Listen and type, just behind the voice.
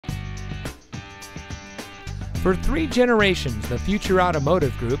For 3 generations, the Future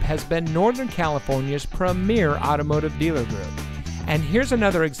Automotive Group has been Northern California's premier automotive dealer group. And here's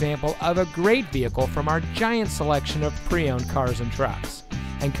another example of a great vehicle from our giant selection of pre-owned cars and trucks.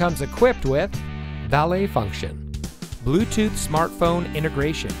 And comes equipped with valet function, Bluetooth smartphone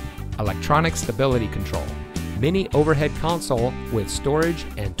integration, electronic stability control, mini overhead console with storage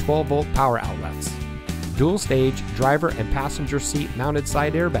and 12-volt power outlets, dual-stage driver and passenger seat mounted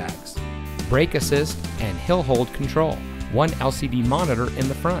side airbags, brake assist and hill hold control, 1 LCD monitor in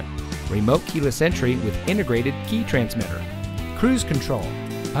the front, remote keyless entry with integrated key transmitter, cruise control,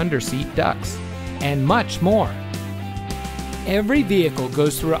 under-seat ducts, and much more. Every vehicle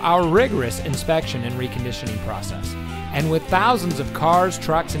goes through our rigorous inspection and reconditioning process. And with thousands of cars,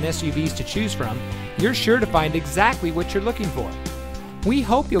 trucks, and SUVs to choose from, you're sure to find exactly what you're looking for. We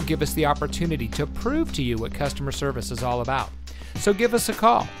hope you'll give us the opportunity to prove to you what customer service is all about. So give us a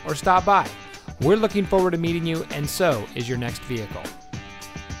call or stop by. We're looking forward to meeting you, and so is your next vehicle.